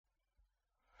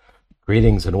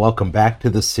Greetings and welcome back to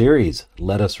the series,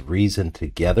 Let Us Reason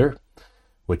Together,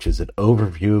 which is an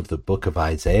overview of the book of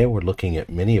Isaiah. We're looking at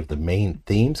many of the main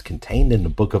themes contained in the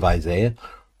book of Isaiah.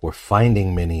 We're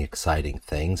finding many exciting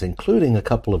things, including a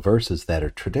couple of verses that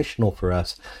are traditional for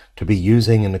us to be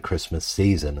using in the Christmas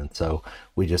season. And so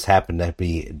we just happen to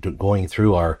be going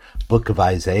through our book of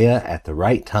Isaiah at the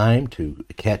right time to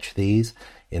catch these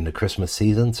in the Christmas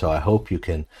season. So I hope you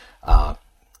can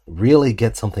really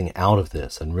get something out of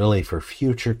this, and really for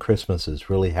future Christmases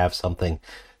really have something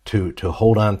to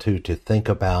hold on to think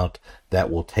about that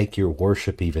will take your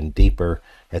worship even deeper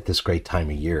at this great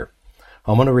time of year.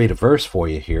 I'm going to read a verse for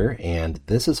you here, and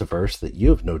this is a verse that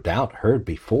you have no doubt heard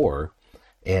before,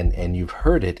 and you've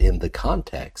heard it in the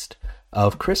context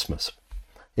of Christmas.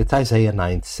 It's Isaiah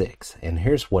 9:6, and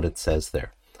here's what it says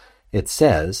there. It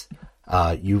says,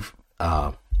 "For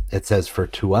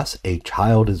to us a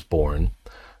child is born,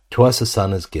 to us a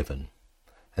son is given,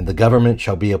 and the government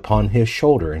shall be upon his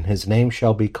shoulder, and his name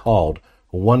shall be called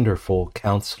Wonderful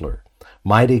Counselor,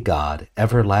 Mighty God,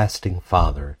 Everlasting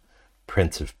Father,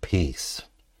 Prince of Peace."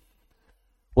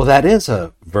 Well, that is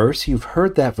a verse. You've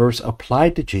heard that verse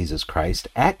applied to Jesus Christ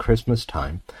at Christmas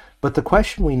time, but the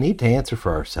question we need to answer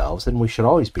for ourselves, and we should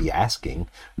always be asking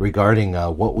regarding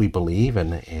what we believe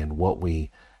and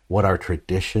what our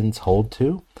traditions hold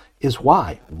to, is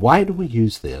why. Why do we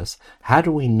use this? How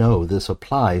do we know this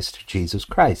applies to Jesus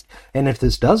Christ? And if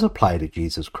this does apply to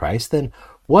Jesus Christ, then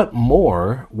what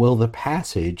more will the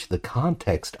passage, the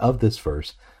context of this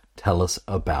verse, tell us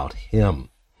about him?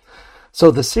 So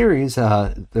the series,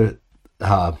 the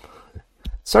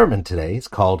sermon today is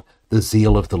called The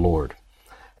Zeal of the Lord.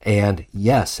 And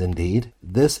yes, indeed,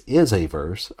 this is a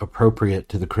verse appropriate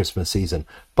to the Christmas season,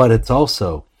 but it's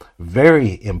also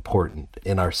very important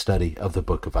in our study of the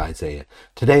book of Isaiah.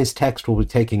 Today's text will be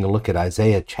taking a look at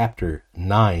Isaiah chapter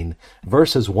 9,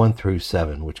 verses 1 through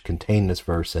 7, which contain this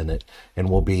verse in it, and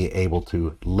we'll be able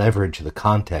to leverage the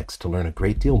context to learn a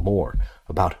great deal more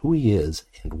about who he is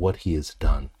and what he has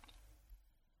done.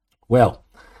 Well,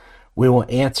 we will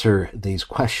answer these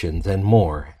questions and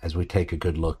more as we take a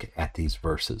good look at these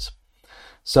verses.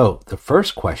 So the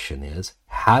first question is,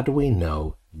 how do we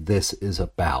know this is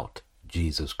about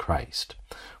Jesus Christ?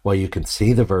 Well, you can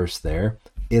see the verse there.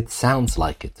 It sounds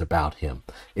like it's about him.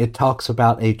 It talks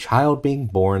about a child being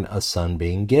born, a son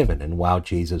being given. And while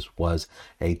Jesus was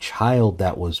a child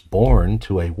that was born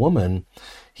to a woman,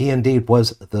 he indeed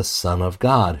was the Son of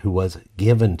God who was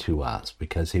given to us,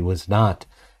 because he was not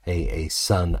a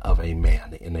son of a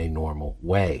man in a normal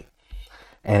way.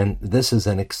 And this is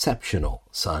an exceptional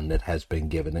son that has been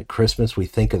given. At Christmas, we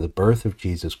think of the birth of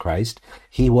Jesus Christ.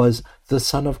 He was the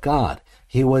Son of God.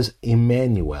 He was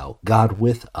Emmanuel, God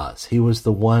with us. He was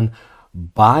the one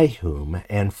by whom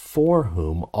and for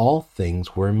whom all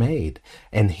things were made.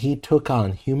 And he took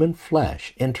on human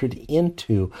flesh, entered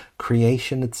into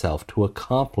creation itself to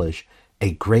accomplish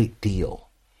a great deal.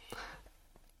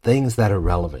 Things that are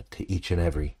relevant to each and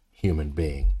every human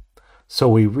being. So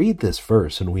we read this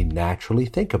verse and we naturally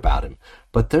think about him,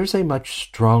 but there's a much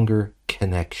stronger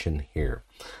connection here.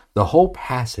 The whole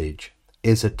passage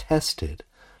is attested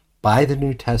by the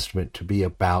New Testament to be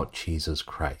about Jesus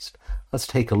Christ. Let's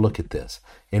take a look at this.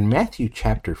 In Matthew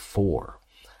chapter 4,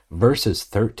 verses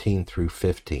 13 through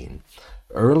 15,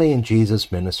 early in Jesus'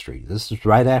 ministry, this is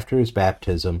right after his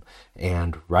baptism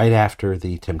and right after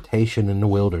the temptation in the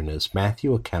wilderness,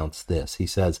 Matthew accounts this. He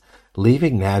says,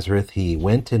 "Leaving Nazareth, he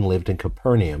went and lived in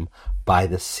Capernaum by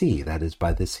the sea," that is,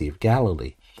 by the Sea of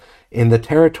Galilee, "in the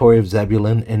territory of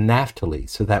Zebulun and Naphtali,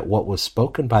 so that what was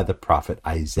spoken by the prophet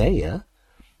Isaiah,"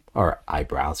 our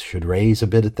eyebrows should raise a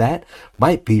bit at that,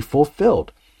 "might be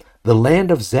fulfilled. The land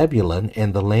of Zebulun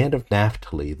and the land of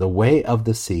Naphtali, the way of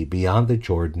the sea beyond the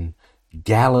Jordan,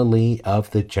 Galilee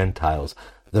of the Gentiles.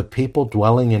 The people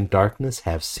dwelling in darkness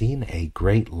have seen a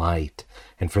great light,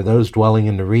 and for those dwelling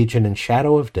in the region and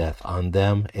shadow of death, on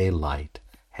them a light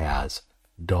has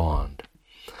dawned."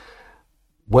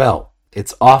 Well,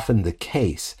 it's often the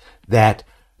case that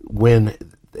when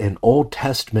an Old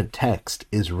Testament text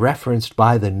is referenced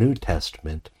by the New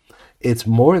Testament, it's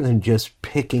more than just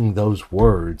picking those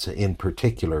words in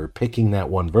particular, picking that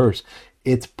one verse.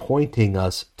 It's pointing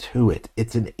us to it.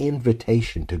 It's an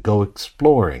invitation to go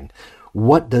exploring.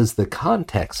 What does the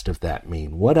context of that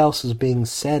mean? What else is being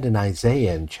said in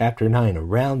Isaiah in chapter 9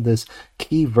 around this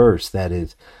key verse that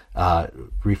is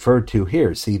referred to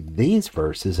here? See, these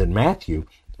verses in Matthew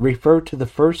refer to the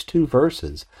first two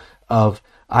verses of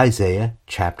Isaiah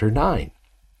chapter 9.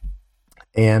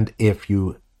 And if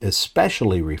you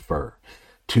especially refer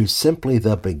to simply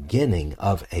the beginning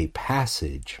of a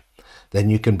passage, then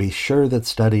you can be sure that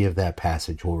study of that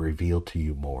passage will reveal to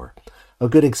you more. A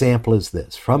good example is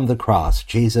this. From the cross,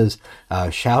 Jesus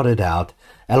shouted out,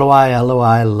 Eloi,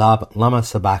 Eloi, lama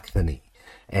sabachthani.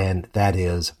 And that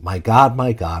is, my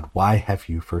God, why have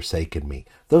you forsaken me?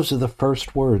 Those are the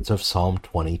first words of Psalm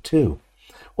 22.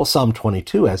 Well, Psalm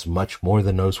 22 has much more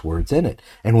than those words in it.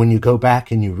 And when you go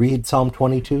back and you read Psalm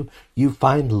 22, you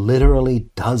find literally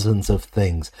dozens of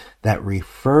things that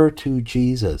refer to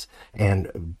Jesus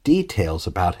and details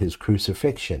about his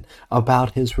crucifixion,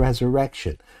 about his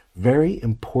resurrection. Very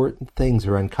important things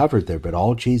are uncovered there, but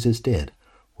all Jesus did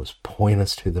was point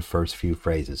us to the first few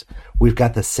phrases. We've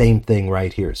got the same thing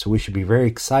right here, so we should be very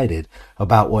excited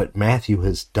about what Matthew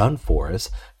has done for us.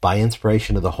 By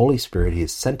inspiration of the Holy Spirit, he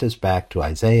has sent us back to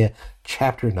Isaiah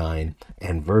chapter 9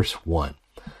 and verse 1.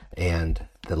 And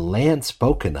the land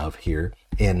spoken of here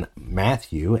in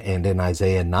Matthew and in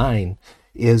Isaiah 9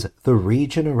 is the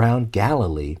region around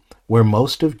Galilee where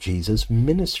most of Jesus'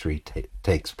 ministry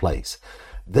takes place.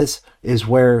 This is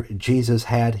where Jesus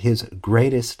had his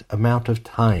greatest amount of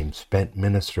time spent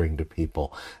ministering to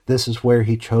people. This is where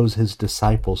he chose his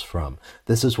disciples from.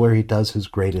 This is where he does his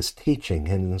greatest teaching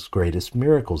and his greatest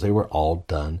miracles. They were all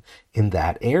done in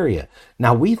that area.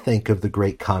 Now we think of the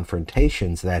great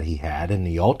confrontations that he had, and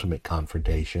the ultimate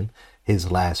confrontation,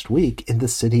 his last week, in the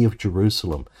city of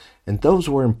Jerusalem. And those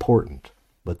were important,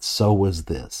 but so was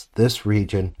this. This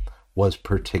region was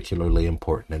particularly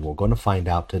important, and we're going to find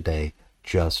out today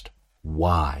just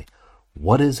why.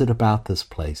 What is it about this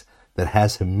place that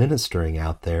has him ministering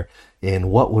out there in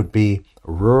what would be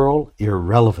rural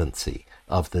irrelevancy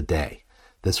of the day?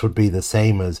 This would be the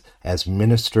same as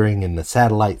ministering in the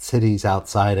satellite cities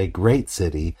outside a great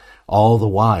city all the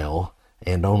while,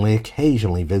 and only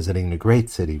occasionally visiting the great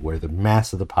city where the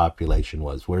mass of the population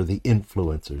was, where the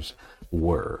influencers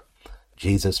were.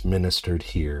 Jesus ministered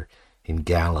here in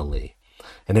Galilee.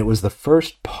 And it was the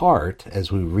first part,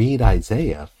 as we read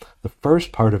Isaiah, the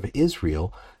first part of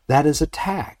Israel that is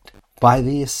attacked by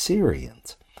the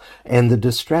Assyrians. And the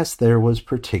distress there was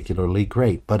particularly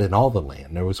great, but in all the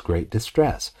land there was great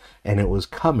distress, and it was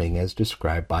coming as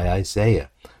described by Isaiah.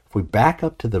 If we back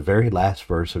up to the very last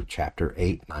verse of chapter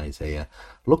 8 in Isaiah,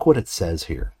 look what it says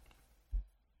here.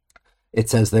 It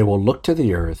says, they will look to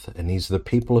the earth, and these are the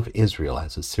people of Israel,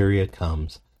 as Assyria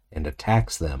comes and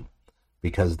attacks them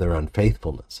because of their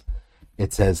unfaithfulness.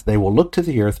 It says, they will look to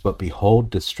the earth, but behold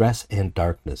distress and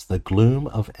darkness, the gloom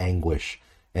of anguish,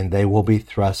 and they will be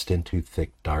thrust into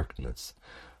thick darkness.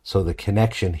 So the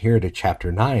connection here to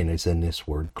chapter 9 is in this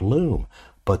word gloom.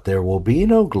 But there will be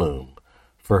no gloom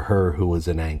for her who was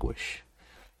in anguish.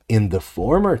 In the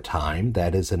former time,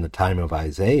 that is in the time of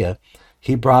Isaiah,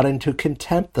 he brought into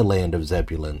contempt the land of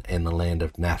Zebulun and the land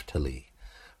of Naphtali.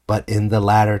 But in the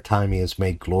latter time he has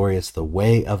made glorious the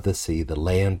way of the sea, the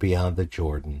land beyond the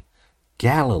Jordan,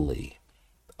 Galilee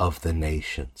of the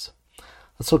nations.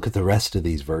 Let's look at the rest of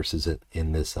these verses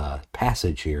in this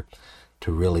passage here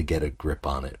to really get a grip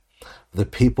on it. The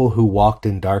people who walked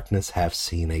in darkness have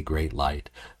seen a great light.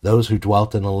 Those who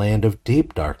dwelt in a land of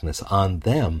deep darkness, on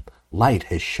them light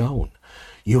has shone.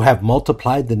 You have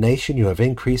multiplied the nation, you have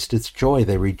increased its joy.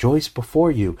 They rejoice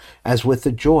before you as with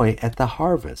the joy at the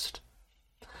harvest.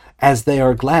 As they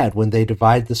are glad when they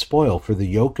divide the spoil, for the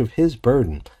yoke of his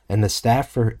burden and the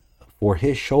staff for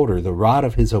his shoulder, the rod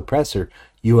of his oppressor,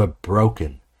 you have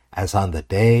broken, as on the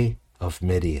day of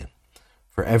Midian.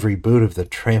 For every boot of the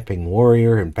tramping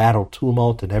warrior and battle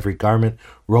tumult and every garment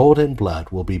rolled in blood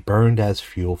will be burned as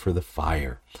fuel for the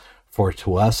fire. For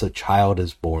to us a child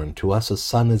is born, to us a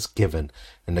son is given,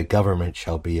 and the government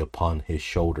shall be upon his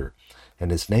shoulder.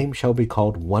 And his name shall be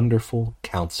called Wonderful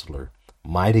Counselor,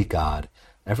 Mighty God,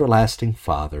 Everlasting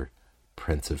Father,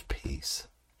 Prince of Peace.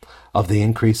 Of the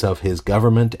increase of his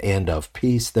government and of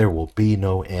peace there will be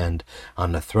no end,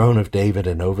 on the throne of David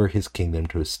and over his kingdom,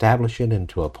 to establish it and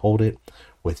to uphold it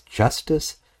with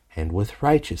justice and with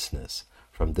righteousness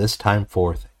from this time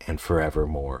forth and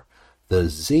forevermore. The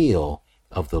zeal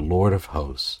of the Lord of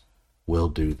hosts will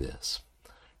do this.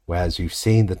 Well, as you've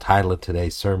seen, the title of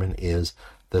today's sermon is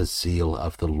The Zeal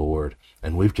of the Lord.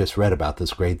 And we've just read about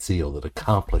this great zeal that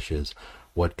accomplishes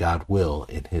what God will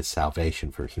in his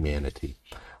salvation for humanity.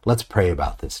 Let's pray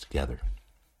about this together.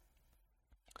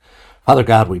 Father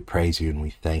God, we praise you and we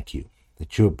thank you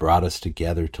that you have brought us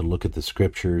together to look at the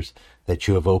scriptures, that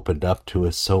you have opened up to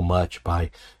us so much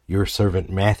by your servant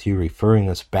Matthew referring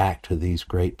us back to these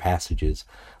great passages.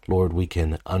 Lord, we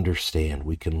can understand,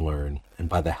 we can learn, and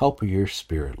by the help of your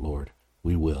Spirit, Lord,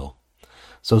 we will.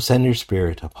 So send your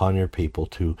Spirit upon your people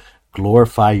to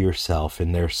glorify yourself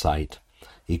in their sight.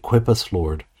 Equip us,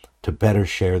 Lord, to better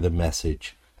share the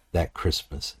message that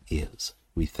Christmas is.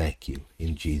 we thank you.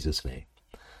 In Jesus' name,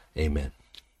 amen.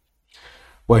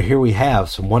 Well, here we have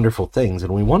some wonderful things,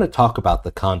 and we want to talk about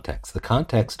the context. The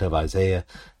context of Isaiah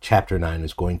chapter 9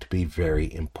 is going to be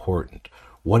very important.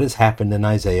 What has happened in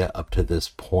Isaiah up to this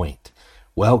point?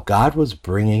 Well, God was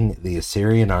bringing the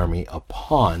Assyrian army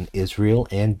upon Israel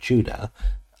and Judah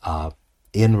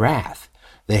in wrath.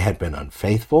 They had been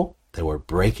unfaithful. They were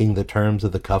breaking the terms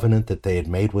of the covenant that they had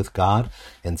made with God,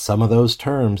 and some of those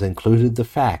terms included the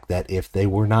fact that if they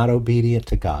were not obedient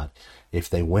to God, if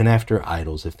they went after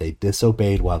idols, if they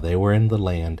disobeyed while they were in the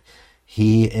land,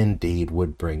 he indeed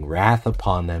would bring wrath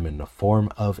upon them in the form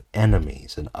of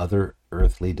enemies and other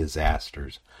earthly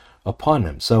disasters upon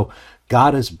them. So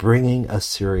God is bringing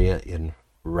Assyria in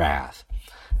wrath.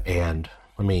 And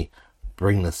let me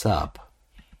bring this up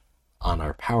on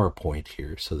our PowerPoint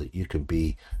here so that you can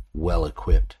be well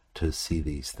equipped to see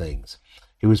these things.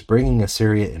 He was bringing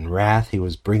Assyria in wrath. He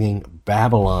was bringing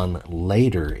Babylon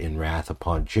later in wrath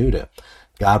upon Judah.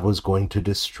 God was going to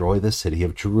destroy the city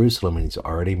of Jerusalem, and he's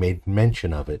already made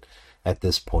mention of it at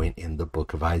this point in the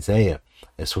book of Isaiah.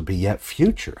 This would be yet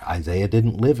future. Isaiah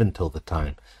didn't live until the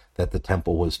time that the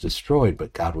temple was destroyed,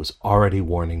 but God was already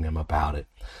warning them about it.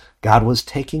 God was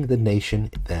taking the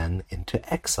nation then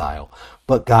into exile,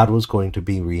 but God was going to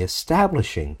be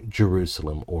reestablishing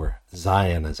Jerusalem, or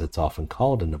Zion as it's often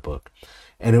called in the book.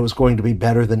 And it was going to be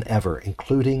better than ever,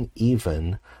 including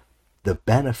even the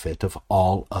benefit of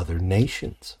all other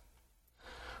nations.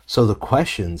 So the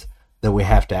questions that we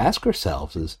have to ask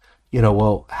ourselves is,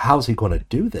 well, how's he going to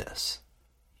do this?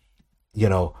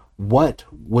 What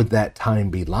would that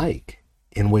time be like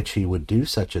in which he would do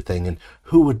such a thing, and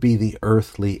who would be the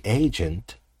earthly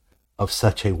agent of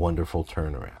such a wonderful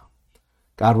turnaround?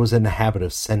 God was in the habit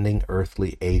of sending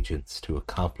earthly agents to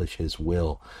accomplish his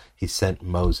will. He sent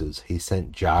Moses, he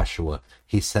sent Joshua,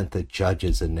 he sent the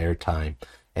judges in their time.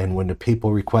 And when the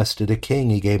people requested a king,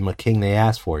 he gave them a king they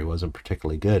asked for. He wasn't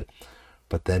particularly good.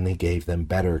 But then he gave them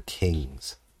better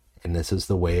kings. And this is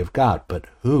the way of God. But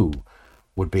who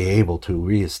would be able to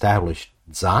reestablish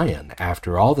Zion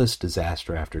after all this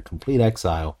disaster, after complete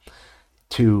exile,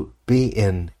 to be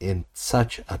in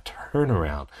such a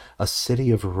turnaround, a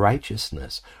city of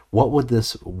righteousness? What would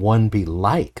this one be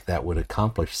like that would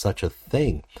accomplish such a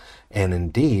thing? And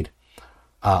indeed,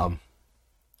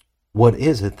 what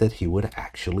is it that he would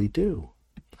actually do?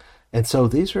 And so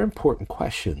these are important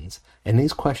questions, and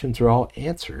these questions are all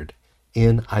answered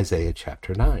in Isaiah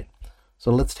chapter 9.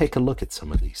 So let's take a look at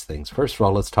some of these things. First of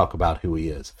all, let's talk about who he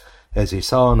is. As you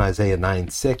saw in Isaiah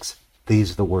 9:6,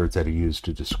 these are the words that are used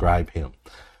to describe him.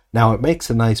 Now, it makes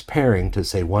a nice pairing to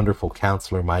say Wonderful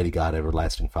Counselor, Mighty God,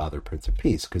 Everlasting Father, Prince of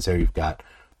Peace, because there you've got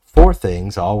four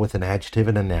things, all with an adjective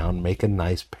and a noun, make a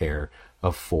nice pair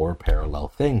of four parallel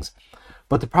things.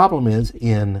 But the problem is,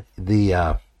 in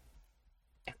the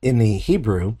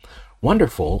Hebrew,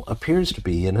 wonderful appears to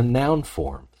be in a noun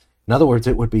form. In other words,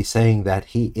 it would be saying that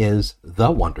he is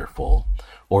the wonderful,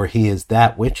 or he is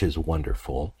that which is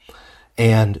wonderful.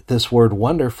 And this word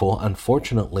wonderful,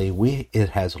 unfortunately,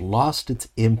 it has lost its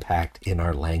impact in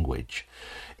our language.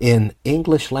 In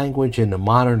English language, in the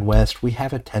modern West, we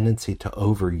have a tendency to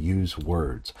overuse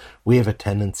words. We have a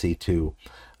tendency to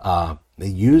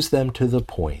use them to the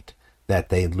point that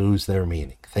they lose their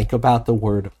meaning. Think about the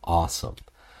word awesome.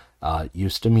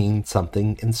 Used to mean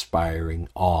something inspiring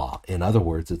awe. In other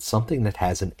words, it's something that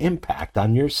has an impact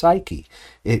on your psyche.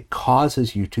 It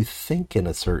causes you to think in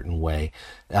a certain way.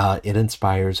 It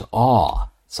inspires awe,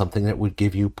 something that would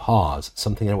give you pause,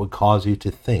 something that would cause you to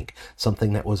think,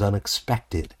 something that was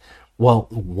unexpected. Well,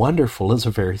 wonderful is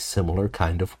a very similar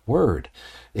kind of word.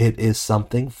 It is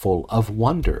something full of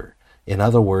wonder. In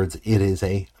other words, it is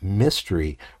a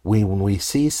mystery. When we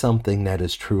see something that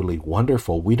is truly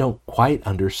wonderful, we don't quite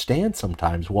understand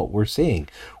sometimes what we're seeing.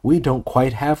 We don't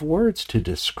quite have words to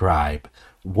describe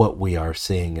what we are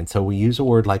seeing. And so we use a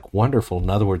word like wonderful. In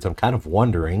other words, I'm kind of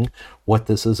wondering what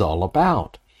this is all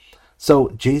about. So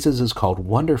Jesus is called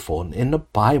wonderful. And in the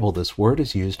Bible, this word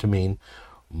is used to mean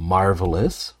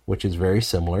marvelous, which is very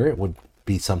similar. It would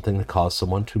be something to cause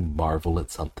someone to marvel at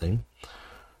something.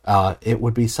 It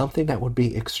would be something that would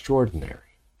be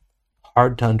extraordinary,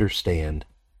 hard to understand,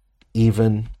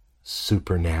 even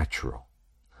supernatural.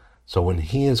 So when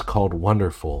he is called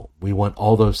wonderful, we want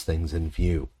all those things in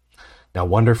view. Now,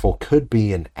 wonderful could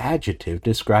be an adjective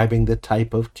describing the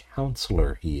type of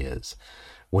counselor he is.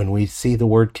 When we see the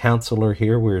word counselor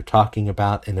here, we're talking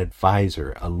about an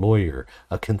advisor, a lawyer,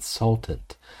 a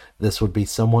consultant. This would be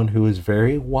someone who is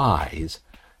very wise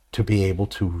to be able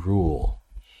to rule.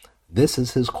 This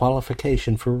is his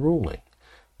qualification for ruling,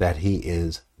 that he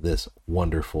is this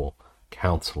wonderful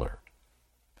counselor.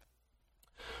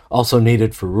 Also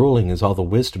needed for ruling is all the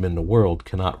wisdom in the world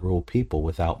cannot rule people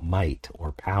without might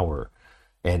or power.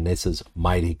 And this is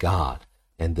mighty God.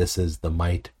 And this is the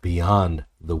might beyond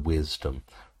the wisdom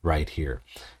right here.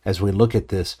 As we look at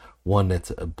this one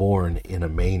that's born in a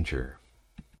manger,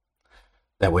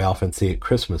 that we often see at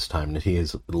Christmas time, that he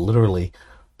is literally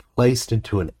placed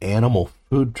into an animal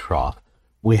food trough,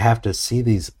 we have to see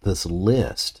this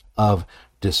list of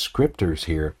descriptors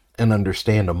here and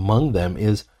understand among them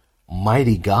is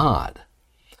mighty God.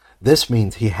 This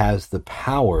means he has the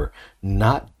power,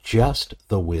 not just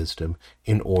the wisdom,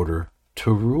 in order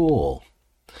to rule.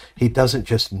 He doesn't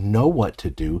just know what to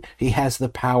do, he has the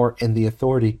power and the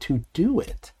authority to do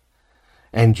it.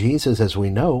 And Jesus, as we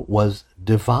know, was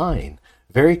divine,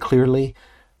 very clearly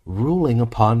ruling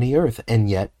upon the earth, and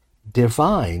yet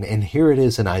divine. And here it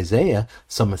is in Isaiah,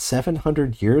 some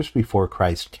 700 years before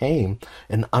Christ came,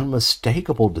 an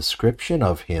unmistakable description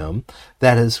of him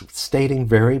that is stating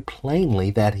very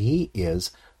plainly that he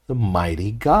is the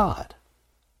mighty God.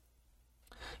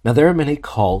 Now, there are many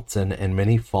cults and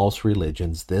many false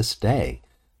religions this day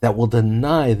that will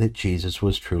deny that Jesus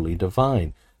was truly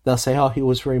divine. They'll say, oh, he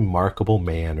was a remarkable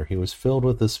man, or he was filled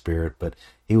with the Spirit, but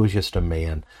he was just a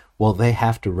man. Well, they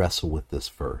have to wrestle with this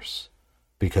verse,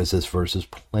 because this verse is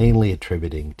plainly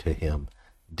attributing to him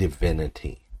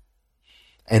divinity.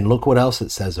 And look what else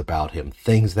it says about him,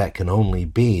 things that can only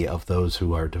be of those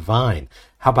who are divine.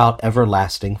 How about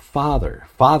everlasting Father?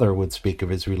 Father would speak of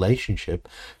his relationship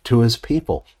to his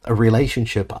people, a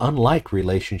relationship unlike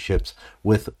relationships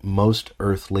with most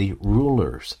earthly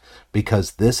rulers,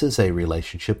 because this is a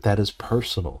relationship that is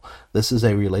personal. This is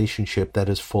a relationship that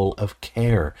is full of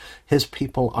care. His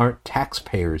people aren't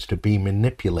taxpayers to be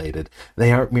manipulated.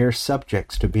 They aren't mere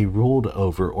subjects to be ruled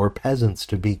over or peasants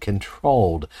to be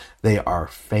controlled. They are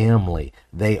family.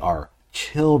 They are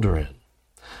children,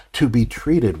 to be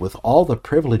treated with all the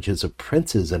privileges of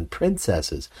princes and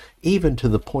princesses, even to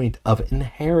the point of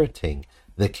inheriting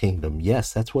the kingdom.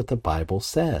 Yes, that's what the Bible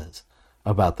says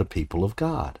about the people of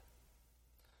God.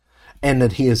 And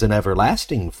that he is an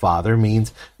everlasting Father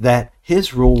means that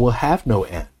his rule will have no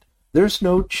end. There's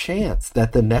no chance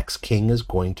that the next king is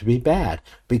going to be bad,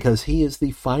 because he is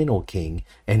the final king,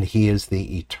 and he is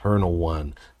the eternal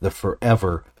one, the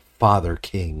forever Father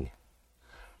King.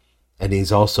 And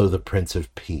he's also the Prince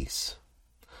of Peace.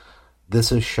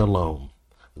 This is shalom.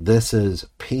 This is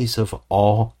peace of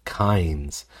all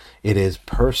kinds. It is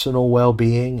personal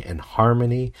well-being and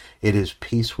harmony. It is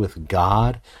peace with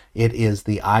God. It is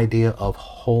the idea of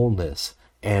wholeness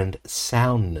and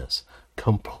soundness,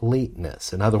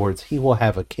 completeness. In other words, he will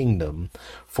have a kingdom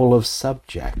full of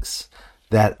subjects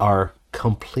that are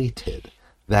completed,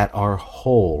 that are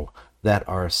whole, that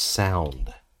are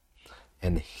sound.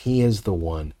 And he is the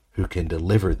one who can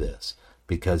deliver this,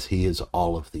 because he is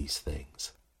all of these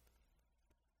things.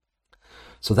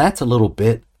 So that's a little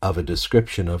bit of a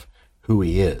description of who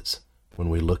he is when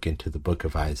we look into the book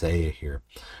of Isaiah here.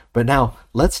 But now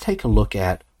let's take a look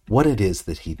at what it is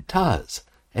that he does.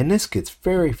 And this gets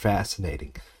very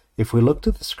fascinating. If we look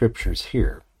to the scriptures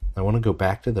here, I want to go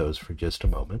back to those for just a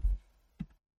moment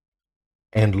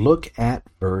and look at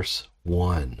verse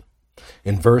 1.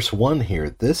 In verse 1 here,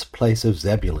 this place of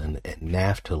Zebulun and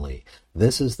Naphtali,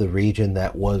 this is the region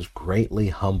that was greatly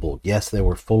humbled. Yes, they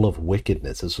were full of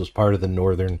wickedness. This was part of the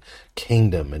northern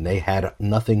kingdom, and they had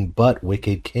nothing but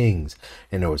wicked kings.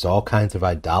 And there was all kinds of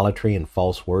idolatry and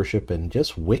false worship and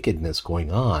just wickedness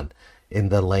going on in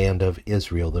the land of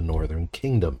Israel, the northern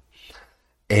kingdom.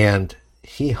 And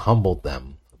he humbled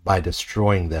them by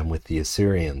destroying them with the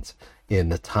Assyrians in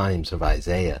the times of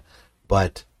Isaiah.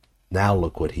 But now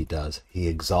look what he does. He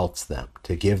exalts them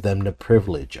to give them the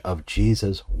privilege of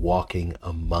Jesus walking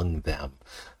among them.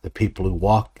 The people who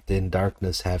walked in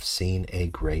darkness have seen a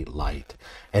great light.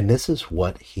 And this is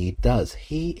what he does.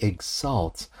 He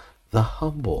exalts the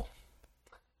humble.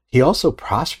 He also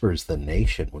prospers the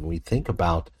nation. When we think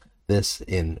about this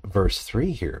in verse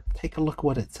 3 here, take a look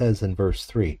what it says in verse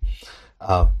 3.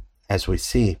 As we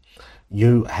see,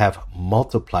 you have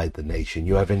multiplied the nation.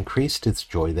 You have increased its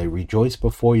joy. They rejoice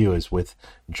before you as with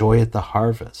joy at the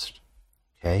harvest.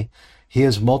 Okay? He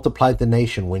has multiplied the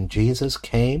nation. When Jesus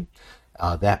came,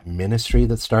 that ministry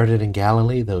that started in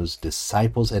Galilee, those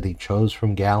disciples that he chose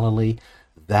from Galilee,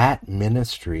 that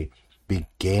ministry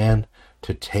began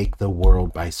to take the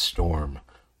world by storm.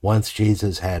 Once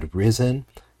Jesus had risen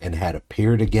and had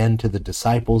appeared again to the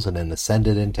disciples and then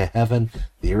ascended into heaven,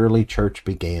 the early church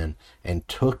began and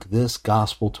took this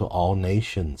gospel to all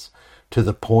nations, to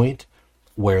the point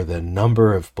where the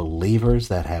number of believers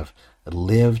that have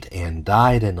lived and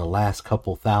died in the last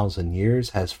couple thousand years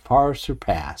has far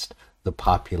surpassed the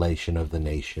population of the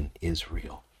nation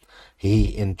Israel.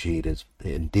 He indeed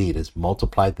has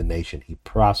multiplied the nation. He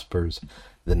prospers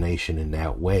the nation in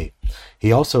that way.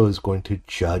 He also is going to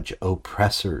judge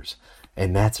oppressors.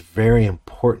 And that's a very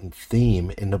important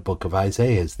theme in the book of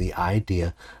Isaiah, is the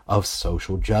idea of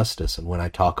social justice. And when I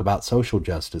talk about social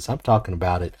justice, I'm talking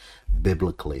about it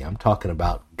biblically. I'm talking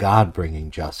about God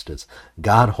bringing justice,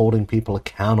 God holding people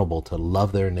accountable to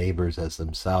love their neighbors as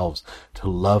themselves, to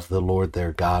love the Lord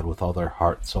their God with all their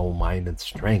heart, soul, mind, and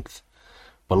strength.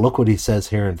 But look what he says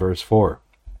here in verse 4.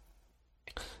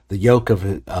 The yoke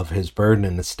of his burden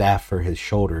and the staff for his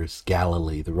shoulders,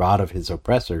 Galilee, the rod of his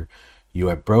oppressor, you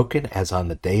have broken as on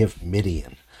the day of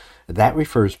Midian. That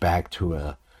refers back to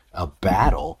a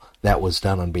battle that was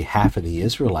done on behalf of the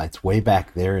Israelites way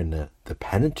back there in the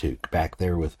Pentateuch, back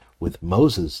there with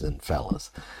Moses and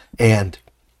fellas. And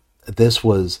this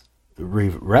was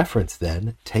referenced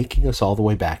then, taking us all the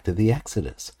way back to the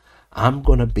Exodus. I'm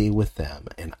going to be with them,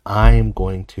 and I am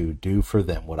going to do for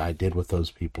them what I did with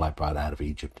those people I brought out of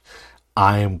Egypt.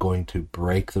 I am going to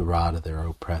break the rod of their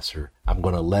oppressor. I'm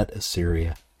going to let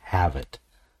Assyria have it.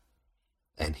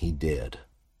 And he did.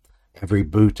 Every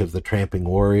boot of the tramping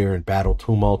warrior in battle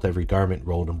tumult, every garment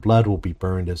rolled in blood will be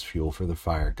burned as fuel for the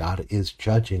fire. God is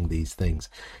judging these things.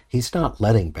 He's not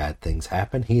letting bad things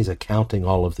happen. He's accounting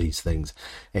all of these things,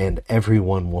 and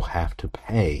everyone will have to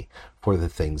pay for the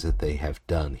things that they have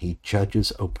done. He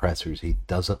judges oppressors. He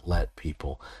doesn't let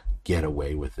people get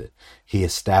away with it. He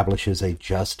establishes a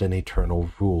just and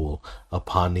eternal rule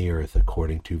upon the earth,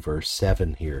 according to verse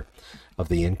 7 here. Of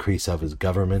the increase of his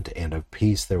government and of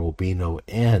peace there will be no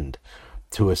end,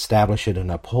 to establish it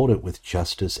and uphold it with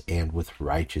justice and with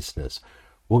righteousness.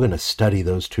 We're going to study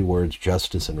those two words,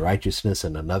 justice and righteousness,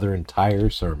 in another entire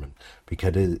sermon,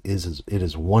 because it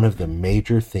is one of the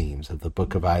major themes of the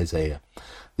book of Isaiah.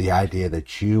 The idea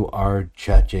that you are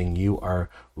judging, you are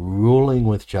ruling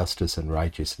with justice and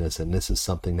righteousness, and this is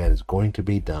something that is going to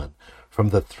be done from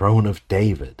the throne of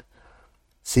David.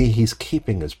 See, he's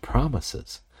keeping his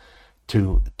promises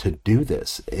to do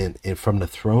this. And from the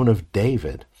throne of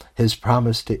David, his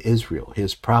promise to Israel,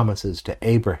 his promises to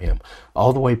Abraham,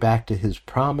 all the way back to his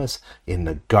promise in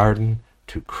the garden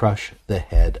to crush the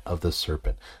head of the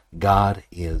serpent. God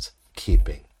is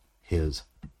keeping his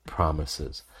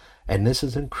promises. And this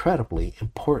is incredibly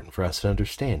important for us to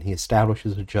understand. He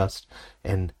establishes a just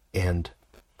and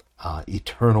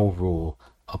eternal rule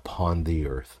upon the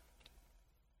earth.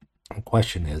 The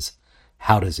question is,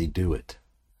 how does he do it?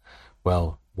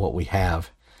 Well, what we have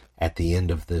at the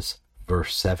end of this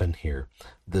verse 7 here,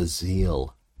 the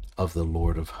zeal of the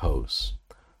Lord of hosts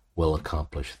will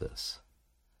accomplish this.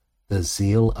 The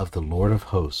zeal of the Lord of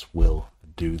hosts will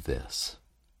do this.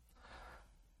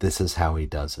 This is how he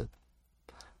does it.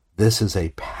 This is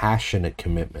a passionate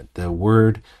commitment. The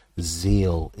word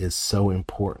zeal is so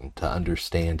important to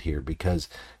understand here, because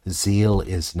zeal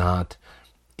is not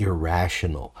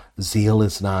irrational. Zeal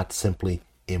is not simply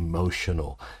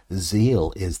emotional.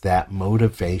 Zeal is that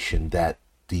motivation, that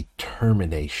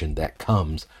determination that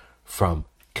comes from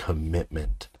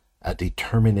commitment, a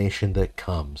determination that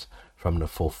comes from the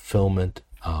fulfillment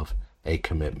of a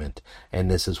commitment. And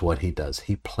this is what he does.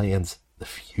 He plans the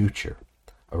future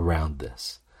around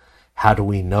this. How do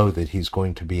we know that he's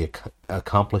going to be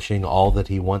accomplishing all that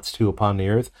he wants to upon the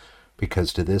earth?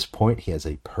 Because to this point, he has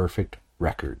a perfect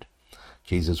record.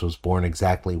 Jesus was born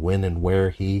exactly when and where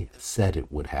he said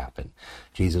it would happen.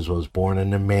 Jesus was born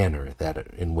in the manner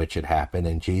in which it happened,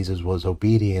 and Jesus was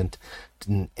obedient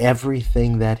in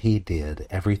everything that he did.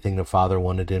 Everything the Father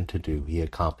wanted him to do, he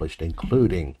accomplished,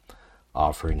 including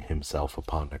offering himself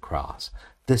upon the cross.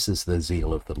 This is the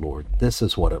zeal of the Lord. This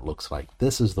is what it looks like.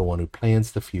 This is the one who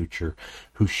plans the future,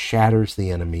 who shatters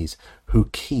the enemies, who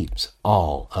keeps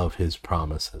all of his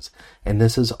promises. And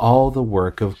this is all the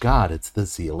work of God. It's the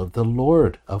zeal of the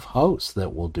Lord of hosts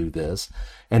that will do this.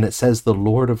 And it says the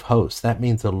Lord of hosts. That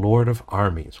means the Lord of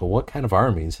armies. Well, what kind of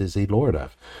armies is he Lord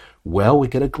of? Well, we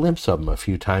get a glimpse of them a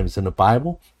few times in the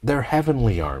Bible. They're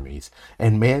heavenly armies.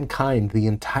 And mankind, the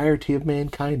entirety of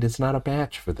mankind, is not a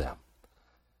match for them.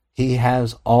 He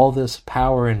has all this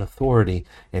power and authority,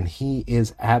 and he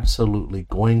is absolutely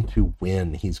going to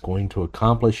win. He's going to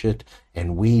accomplish it,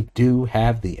 and we do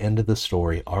have the end of the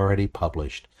story already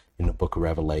published in the book of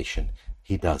Revelation.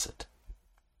 He does it.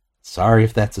 Sorry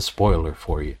if that's a spoiler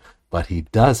for you, but he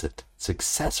does it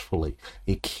successfully.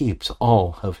 He keeps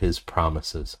all of his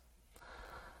promises.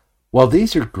 Well,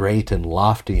 these are great and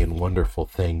lofty and wonderful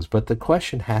things, but the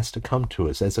question has to come to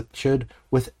us, as it should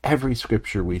with every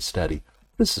scripture we study.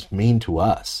 What does this mean to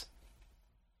us?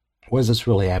 What does this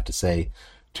really have to say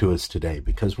to us today?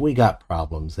 Because we got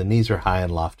problems, and these are high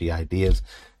and lofty ideas,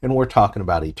 and we're talking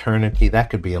about eternity.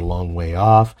 That could be a long way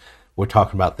off. We're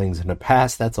talking about things in the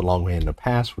past. That's a long way in the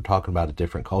past. We're talking about a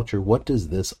different culture. What does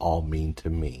this all mean to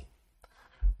me?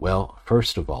 Well,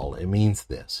 first of all, it means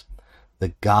this,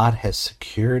 that God has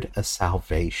secured a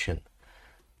salvation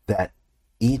that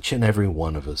each and every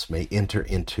one of us may enter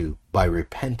into by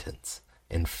repentance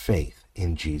and faith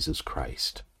in Jesus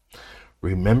Christ.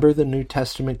 Remember the New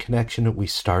Testament connection that we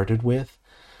started with?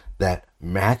 That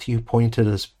Matthew pointed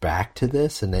us back to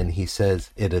this, and then he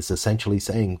says it is essentially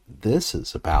saying this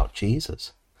is about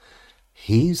Jesus.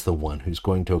 He's the one who's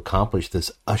going to accomplish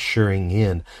this ushering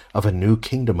in of a new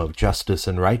kingdom of justice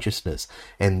and righteousness.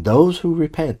 And those who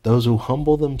repent, those who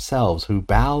humble themselves, who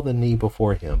bow the knee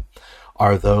before him,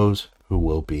 are those who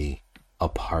will be a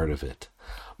part of it.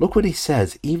 Look what he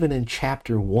says, even in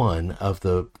chapter 1 of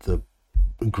the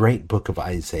great book of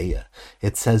Isaiah.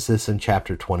 It says this in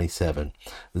chapter 27.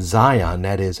 Zion,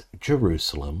 that is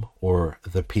Jerusalem, or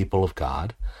the people of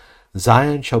God,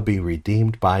 Zion shall be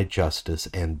redeemed by justice,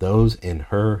 and those in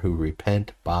her who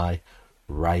repent by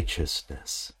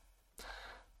righteousness.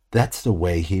 That's the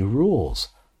way he rules.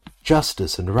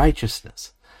 Justice and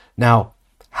righteousness. Now,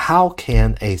 how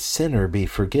can a sinner be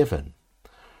forgiven?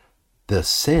 The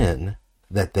sin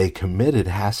that they committed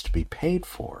has to be paid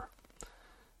for.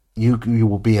 You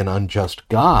will be an unjust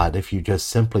God if you just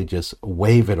simply just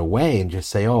wave it away and just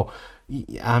say, oh,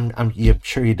 I'm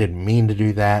sure you didn't mean to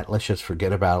do that. Let's just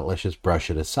forget about it. Let's just brush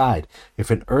it aside. If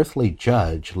an earthly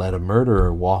judge let a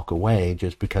murderer walk away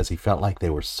just because he felt like they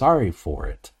were sorry for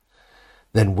it,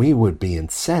 then we would be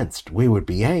incensed. We would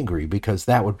be angry because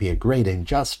that would be a great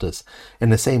injustice.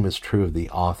 And the same is true of the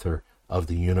author of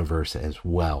the universe as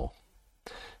well.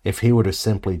 If he were to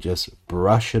simply just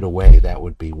brush it away, that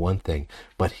would be one thing,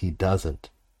 but he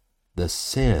doesn't. The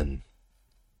sin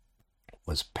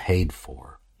was paid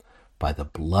for by the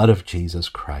blood of Jesus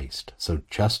Christ, so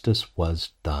justice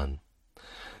was done.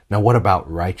 Now, what about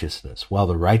righteousness? Well,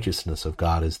 the righteousness of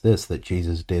God is this, that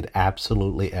Jesus did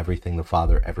absolutely everything the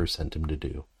Father ever sent him to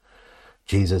do.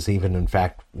 Jesus even, in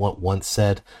fact, once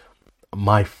said,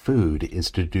 "My food is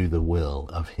to do the will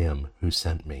of him who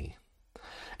sent me."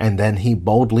 And then he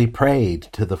boldly prayed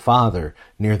to the Father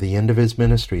near the end of his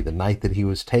ministry, the night that he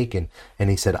was taken, and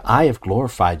he said, "I have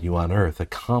glorified you on earth,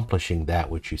 accomplishing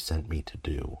that which you sent me to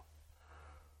do."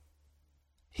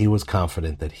 He was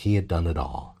confident that he had done it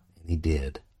all, and he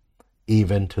did,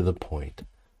 even to the point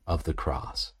of the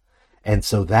cross. And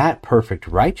so that perfect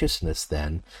righteousness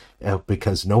then,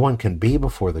 because no one can be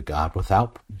before God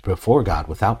without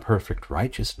perfect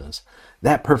righteousness,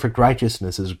 that perfect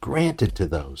righteousness is granted to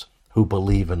those who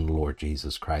believe in the Lord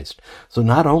Jesus Christ. So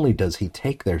not only does he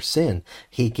take their sin,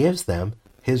 he gives them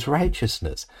his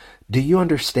righteousness. Do you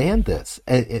understand this?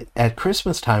 At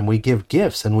Christmas time, we give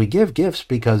gifts, and we give gifts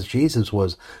because Jesus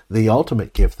was the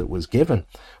ultimate gift that was given.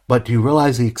 But do you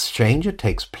realize the exchange that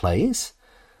takes place?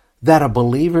 That a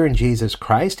believer in Jesus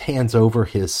Christ hands over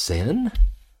his sin?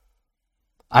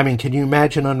 I mean, can you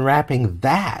imagine unwrapping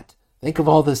that? Think of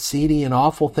all the seedy and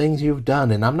awful things you've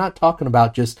done. And I'm not talking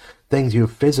about just things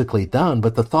you've physically done,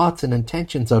 but the thoughts and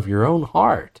intentions of your own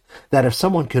heart. That if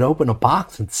someone could open a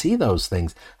box and see those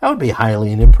things, that would be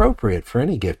highly inappropriate for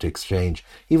any gift exchange,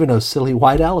 even those silly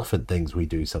white elephant things we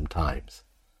do sometimes.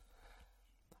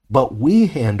 But we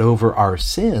hand over our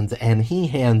sins, and he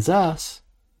hands us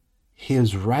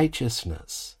his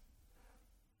righteousness.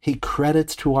 He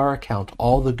credits to our account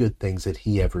all the good things that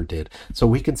he ever did. So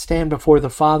we can stand before the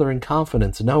Father in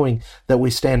confidence, knowing that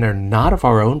we stand there not of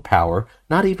our own power,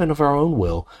 not even of our own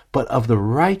will, but of the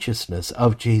righteousness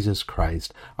of Jesus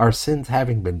Christ, our sins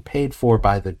having been paid for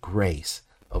by the grace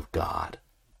of God.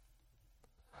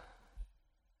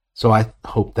 So I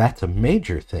hope that's a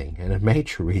major thing and a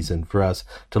major reason for us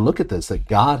to look at this, that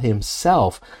God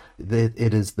himself, that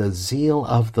it is the zeal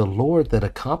of the Lord that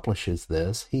accomplishes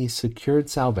this. He secured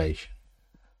salvation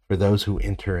for those who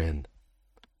enter in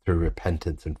through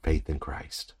repentance and faith in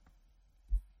Christ.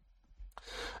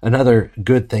 Another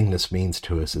good thing this means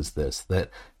to us is this, that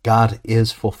God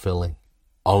is fulfilling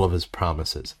all of his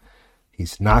promises.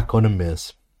 He's not going to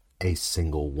miss a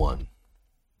single one.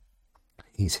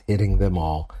 He's hitting them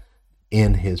all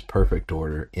in his perfect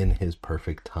order, in his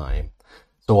perfect time.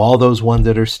 So all those ones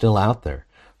that are still out there,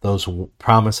 those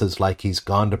promises like he's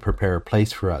gone to prepare a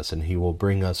place for us, and he will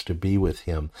bring us to be with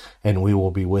him, and we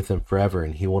will be with him forever,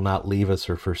 and he will not leave us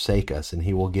or forsake us, and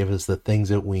he will give us the things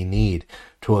that we need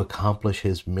to accomplish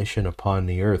his mission upon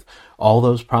the earth. All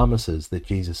those promises that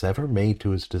Jesus ever made to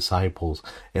his disciples,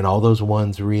 and all those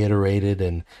ones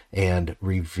reiterated and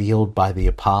revealed by the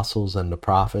apostles and the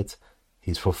prophets,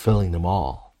 he's fulfilling them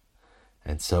all.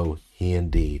 And so he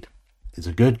indeed is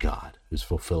a good God who's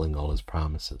fulfilling all his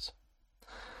promises.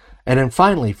 And then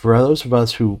finally, for those of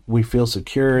us who we feel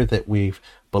secure that we've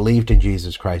believed in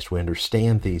Jesus Christ, we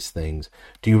understand these things,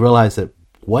 do you realize that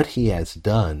what he has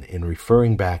done in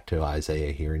referring back to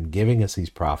Isaiah here and giving us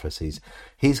these prophecies,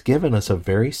 he's given us a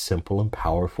very simple and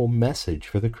powerful message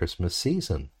for the Christmas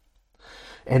season.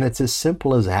 And it's as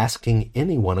simple as asking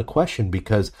anyone a question,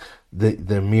 because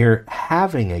the mere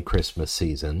having a Christmas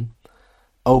season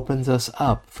opens us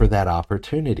up for that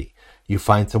opportunity. You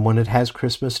find someone that has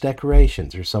Christmas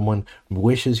decorations, or someone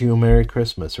wishes you a Merry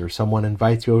Christmas, or someone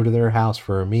invites you over to their house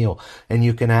for a meal, and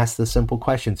you can ask the simple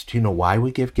questions. Do you know why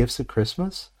we give gifts at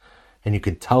Christmas? And you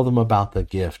can tell them about the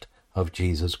gift of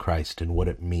Jesus Christ and what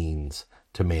it means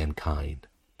to mankind.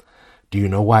 Do you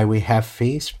know why we have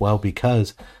feasts? Well,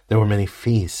 because there were many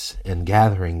feasts and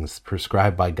gatherings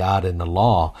prescribed by God in the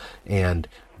law, and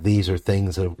these are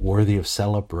things that are worthy of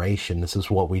celebration. This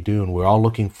is what we do, and we're all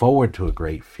looking forward to a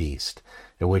great feast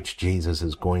in which Jesus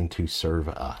is going to serve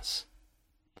us.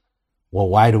 Well,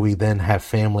 why do we then have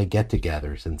family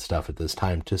get-togethers and stuff at this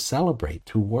time? To celebrate,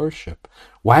 to worship.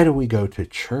 Why do we go to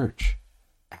church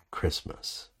at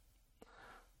Christmas?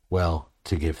 Well,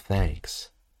 to give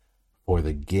thanks for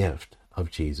the gift of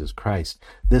Jesus Christ.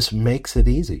 This makes it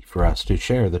easy for us to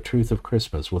share the truth of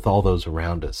Christmas with all those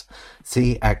around us.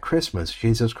 See, at Christmas,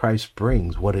 Jesus Christ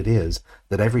brings what it is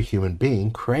that every human being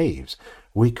craves.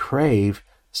 We crave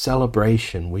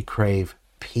celebration. We crave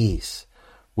peace.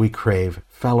 We crave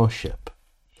fellowship.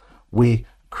 We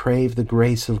crave the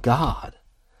grace of God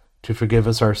to forgive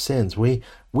us our sins. We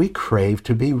crave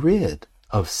to be rid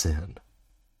of sin.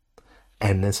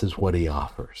 And this is what he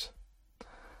offers.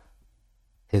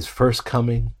 His first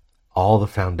coming, all the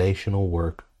foundational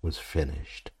work was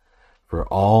finished for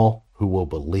all who will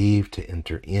believe to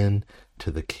enter into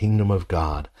the kingdom of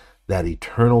God, that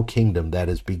eternal kingdom that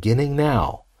is beginning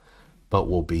now, but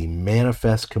will be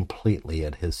manifest completely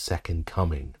at his second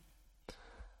coming.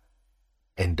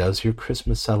 And does your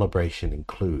Christmas celebration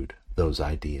include those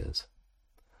ideas?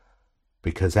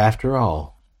 Because after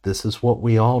all, this is what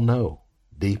we all know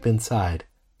deep inside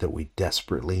that we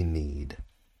desperately need.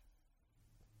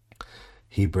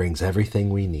 He brings everything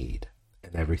we need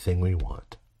and everything we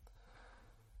want.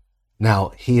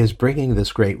 Now, he is bringing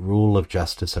this great rule of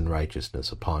justice and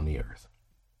righteousness upon the earth.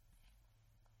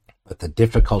 But the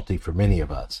difficulty for many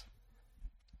of us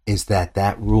is that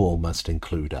that rule must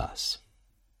include us.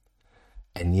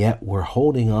 And yet we're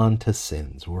holding on to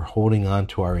sins. We're holding on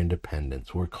to our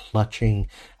independence. We're clutching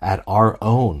at our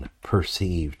own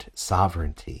perceived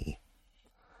sovereignty,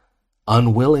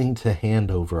 unwilling to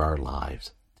hand over our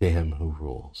lives to him who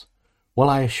rules. Well,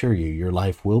 I assure you, your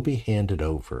life will be handed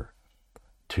over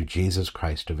to Jesus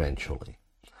Christ eventually.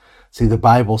 See, the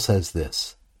Bible says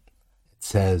this. It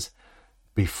says,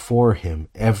 before him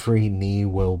every knee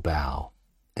will bow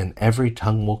and every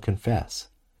tongue will confess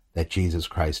that Jesus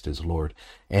Christ is Lord.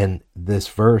 And this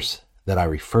verse that I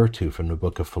refer to from the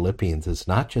book of Philippians is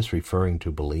not just referring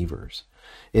to believers.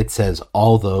 It says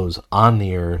all those on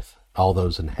the earth, all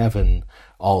those in heaven,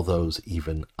 all those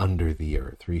even under the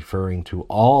earth, referring to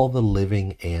all the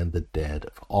living and the dead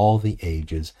of all the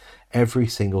ages. Every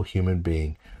single human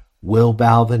being will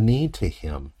bow the knee to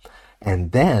him.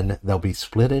 And then they'll be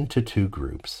split into two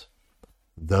groups.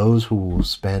 Those who will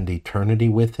spend eternity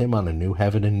with him on a new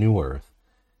heaven and new earth,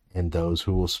 and those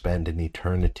who will spend an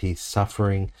eternity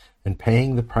suffering and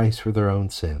paying the price for their own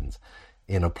sins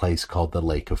in a place called the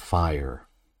lake of fire.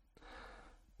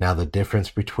 Now, the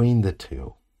difference between the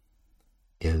two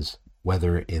is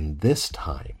whether in this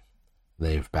time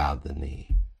they've bowed the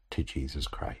knee to Jesus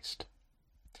Christ.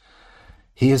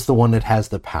 He is the one that has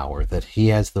the power, that he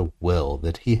has the will,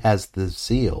 that he has the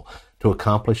zeal to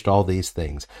accomplish all these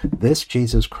things. This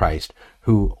Jesus Christ,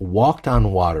 who walked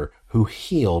on water, who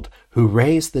healed, who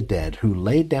raised the dead, who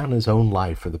laid down his own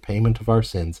life for the payment of our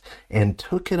sins and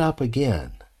took it up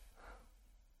again,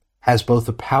 has both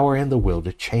the power and the will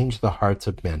to change the hearts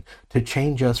of men, to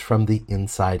change us from the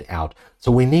inside out.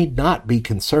 So we need not be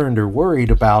concerned or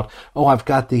worried about, oh, I've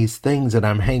got these things that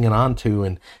I'm hanging on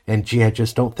to, and gee, I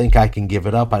just don't think I can give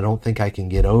it up. I don't think I can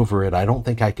get over it. I don't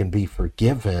think I can be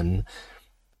forgiven.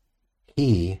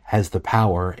 He has the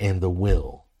power and the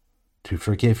will to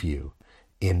forgive you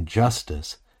in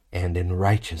justice and in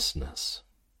righteousness.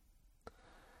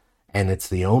 And it's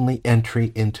the only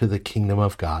entry into the kingdom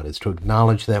of God is to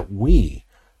acknowledge that we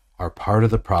are part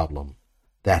of the problem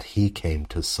that he came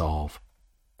to solve.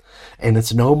 And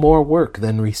it's no more work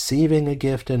than receiving a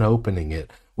gift and opening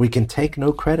it. We can take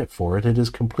no credit for it. It is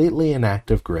completely an act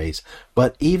of grace.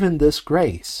 But even this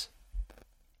grace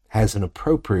has an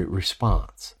appropriate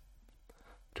response: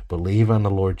 to believe on the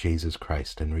Lord Jesus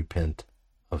Christ and repent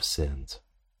of sins.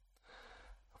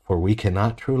 For we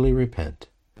cannot truly repent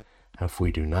if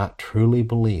we do not truly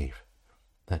believe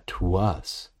that to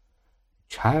us a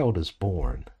child is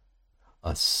born,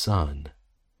 a son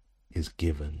is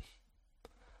given.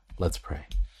 Let's pray.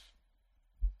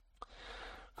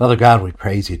 Father God, we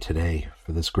praise you today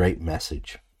for this great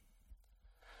message,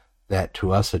 that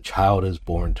to us a child is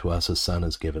born, to us a son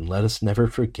is given. Let us never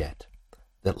forget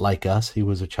that like us, he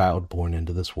was a child born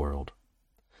into this world,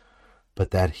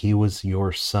 but that he was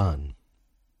your son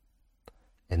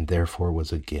and therefore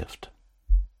was a gift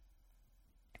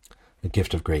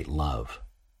of great love,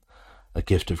 a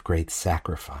gift of great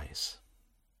sacrifice.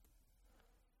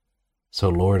 So,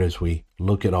 Lord, as we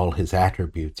look at all his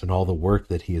attributes and all the work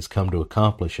that he has come to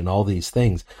accomplish and all these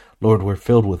things, Lord, we're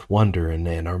filled with wonder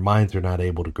and our minds are not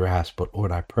able to grasp. But,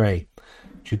 Lord, I pray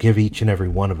that you give each and every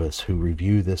one of us who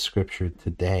review this scripture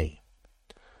today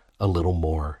a little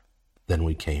more than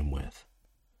we came with.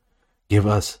 Give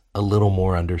us a little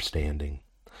more understanding.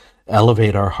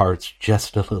 Elevate our hearts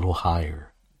just a little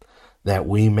higher, that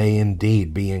we may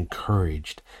indeed be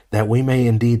encouraged, that we may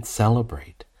indeed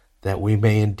celebrate, that we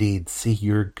may indeed see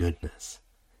your goodness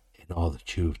in all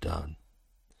that you've done.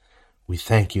 We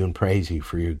thank you and praise you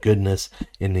for your goodness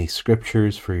in these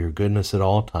scriptures, for your goodness at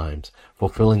all times,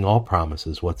 fulfilling all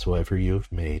promises whatsoever you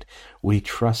have made. We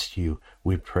trust you,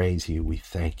 we praise you, we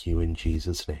thank you in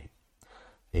Jesus' name.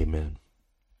 Amen.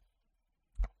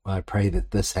 Well, I pray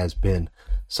that this has been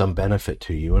some benefit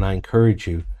to you, and I encourage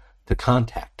you to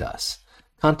contact us.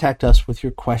 Contact us with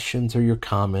your questions or your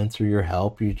comments or your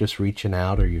help. You're just reaching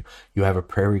out, or you have a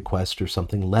prayer request or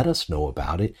something. Let us know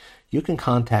about it. You can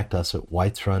contact us at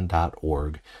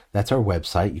whitesrun.org. That's our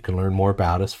website. You can learn more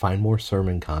about us, find more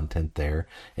sermon content there,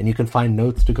 and you can find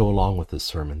notes to go along with this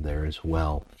sermon there as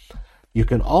well. You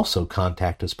can also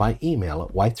contact us by email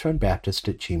at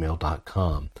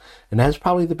whitesrunbaptist@gmail.com. And that's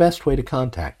probably the best way to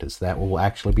contact us. That will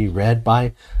actually be read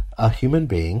by a human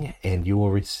being, and you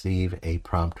will receive a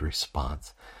prompt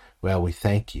response. Well, we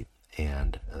thank you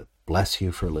and bless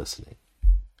you for listening.